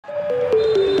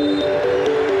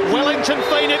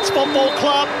Wellington Phoenix Football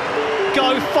Club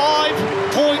go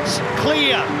 5 points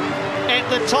clear at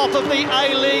the top of the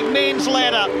A-League men's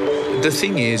ladder. The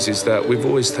thing is that we've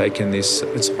always taken this,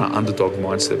 it's an underdog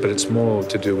mindset, but it's more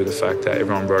to do with the fact that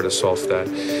everyone wrote us off that,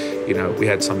 you know, we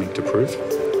had something to prove.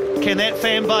 Can that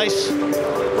fan base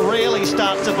really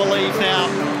start to believe now?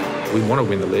 We want to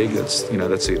win the league, that's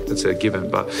a given,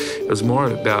 but it was more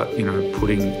about, you know,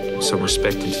 putting some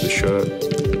respect into the shirt.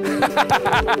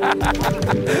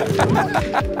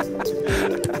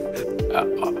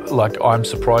 I'm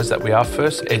surprised that we are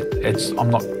first. I'm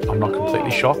not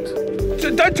completely shocked.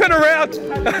 Don't turn around!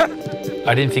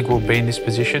 I didn't think we'll be in this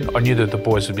position. I knew that the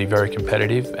boys would be very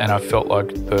competitive, and I felt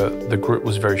like the group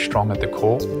was very strong at the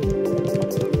core.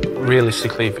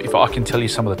 Realistically, if I can tell you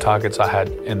some of the targets I had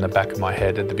in the back of my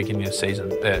head at the beginning of the season,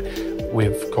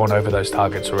 we've gone over those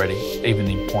targets already, even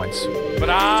in points.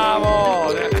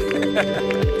 Bravo!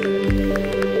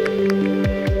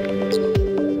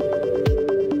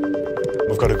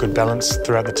 We've got a good balance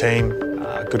throughout the team,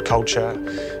 good culture,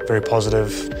 very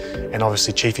positive, and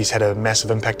obviously Chiefy's had a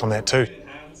massive impact on that too.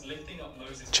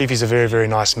 Chiefy's a very, very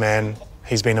nice man.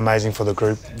 He's been amazing for the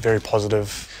group, very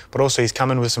positive, but also he's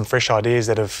come in with some fresh ideas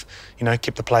that have, you know,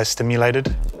 kept the players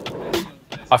stimulated.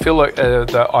 I feel like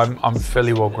that I'm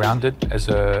fairly well grounded as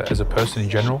a person in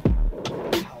general.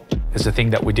 It's a thing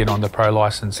that we did on the pro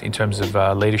licence in terms of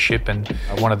leadership, and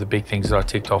one of the big things that I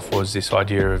ticked off was this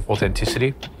idea of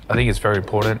authenticity. I think it's very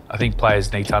important. I think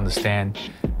players need to understand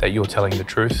that you're telling the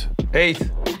truth. Heath,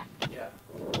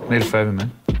 need a favour,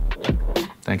 man.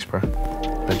 Thanks, bro.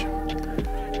 Pleasure.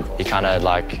 He kind of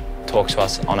like talks to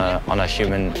us on a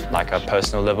human, like a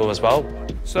personal level as well.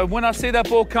 So when I see that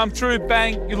ball come through,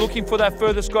 bang, you're looking for that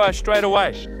furthest guy straight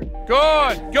away.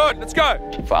 Good, let's go.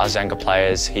 For us younger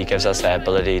players, he gives us the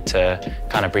ability to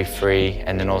kind of breathe free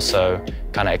and then also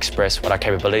kind of express what our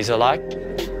capabilities are like.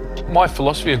 My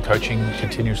philosophy of coaching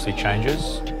continuously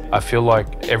changes. I feel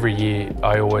like every year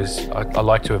I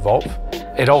like to evolve.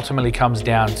 It ultimately comes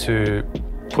down to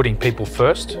putting people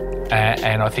first,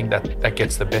 and I think that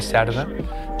gets the best out of them.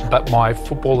 But my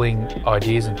footballing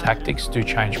ideas and tactics do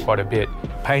change quite a bit.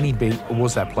 Payne beat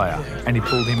was that player, and he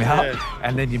pulled him out,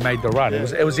 and then you made the run.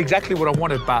 It was exactly what I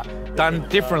wanted, but done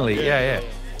differently. Yeah.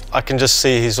 I can just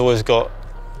see he's always got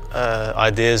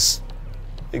ideas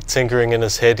tinkering in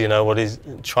his head, you know, what he's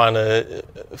trying to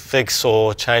fix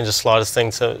or change the slightest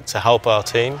thing to help our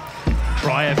team.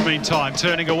 Dryev, meantime,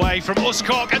 turning away from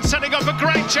Uskok and setting up a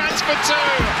great chance for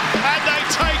two. And they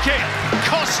take it.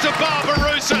 Costa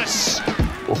Barbarouses.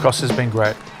 Well, Costa's been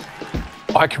great.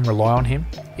 I can rely on him.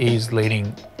 He's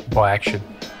leading by action.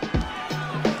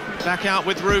 Back out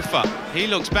with Rufer. He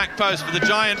looks back post for the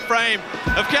giant frame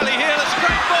of Kelly Hill. It's a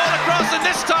great ball across, and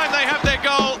this time they have their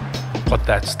goal. What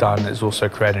that's done is also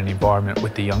create an environment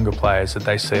with the younger players that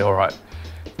they see, all right,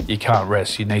 you can't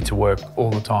rest, you need to work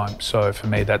all the time. So for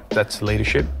me, that's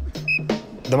leadership.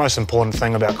 The most important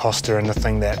thing about Costa, and the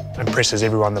thing that impresses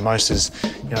everyone the most, is,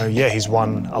 you know, yeah, he's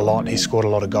won a lot, he's scored a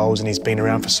lot of goals, and he's been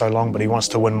around for so long, but he wants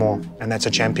to win more, and that's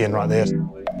a champion right there.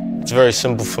 It's very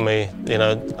simple for me, you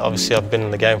know, obviously I've been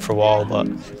in the game for a while, but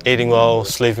eating well,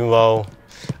 sleeping well,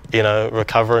 you know,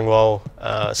 recovering well,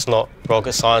 it's not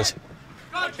rocket science.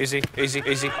 Easy.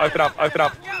 Open up.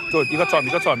 Good, you got time.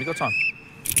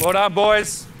 Well done,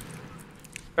 boys.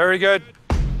 Very good.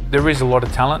 There is a lot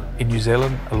of talent in New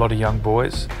Zealand, a lot of young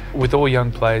boys. With all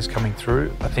young players coming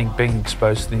through, I think being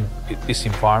exposed to this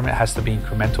environment has to be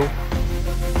incremental.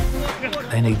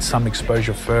 They need some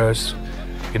exposure first,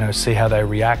 you know, see how they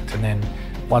react, and then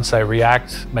once they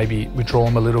react, maybe withdraw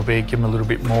them a little bit, give them a little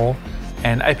bit more,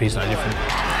 and AP's no different.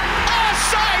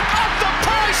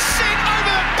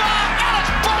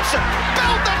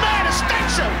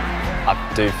 I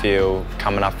do feel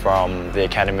coming up from the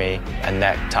academy and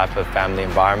that type of family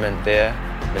environment there,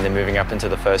 and then moving up into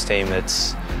the first team,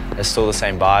 it's still the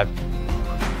same vibe.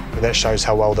 That shows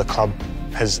how well the club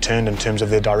has turned in terms of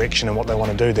their direction and what they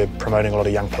want to do. They're promoting a lot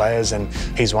of young players, and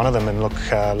he's one of them, and look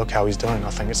how he's doing. I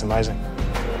think it's amazing.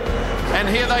 And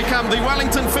here they come, the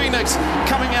Wellington Phoenix,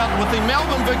 coming out with the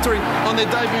Melbourne victory on their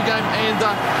debut game, and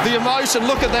the emotion,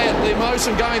 look at that, the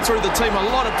emotion going through the team, a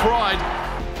lot of pride.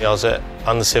 I was at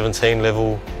under 17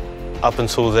 level. Up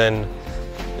until then,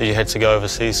 you had to go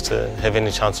overseas to have any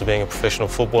chance of being a professional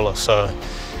footballer. So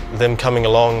them coming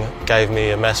along gave me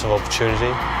a massive opportunity. Hit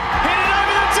it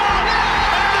over the top,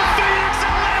 and the Phoenix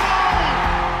are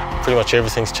level! Pretty much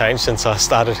everything's changed since I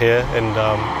started here, and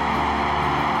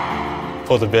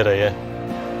for the better, yeah.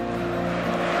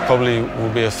 Probably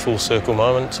will be a full circle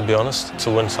moment, to be honest,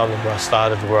 to win something where I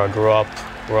started, where I grew up,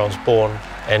 where I was born.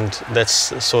 And that's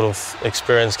the sort of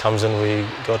experience comes in. We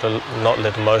got to not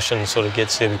let emotion sort of get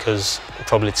there, because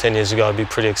probably 10 years ago I'd be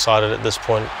pretty excited at this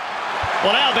point.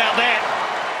 Well, how about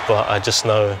that? But I just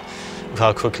know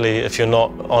how quickly, if you're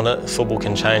not on it, football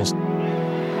can change.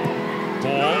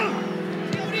 Ball.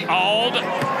 Old.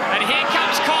 And here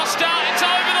comes Costa. It's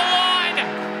over the line.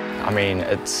 I mean,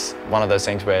 it's one of those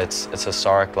things where it's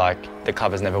historic. Like, the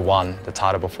club has never won the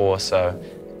title before, so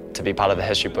to be part of the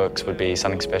history books would be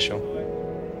something special.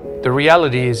 The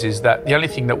reality is that the only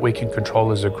thing that we can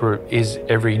control as a group is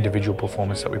every individual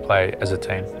performance that we play as a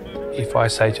team. If I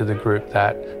say to the group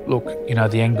that, look, you know,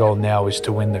 the end goal now is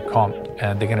to win the comp,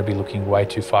 and they're going to be looking way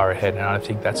too far ahead, and I don't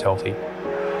think that's healthy.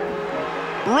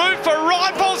 Rufer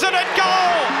rifles it at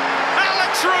goal.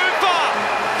 Alex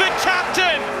Rufer, the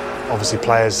captain. Obviously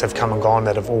players have come and gone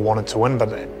that have all wanted to win,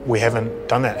 but we haven't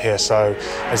done that here, so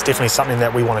it's definitely something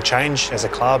that we want to change as a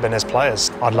club and as players.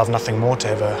 I'd love nothing more to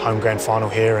have a home grand final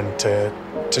here and to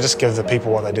just give the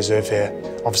people what they deserve here.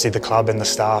 Obviously the club and the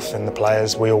staff and the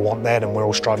players, we all want that, and we're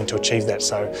all striving to achieve that,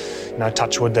 so, you know,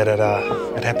 touch wood that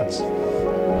it happens.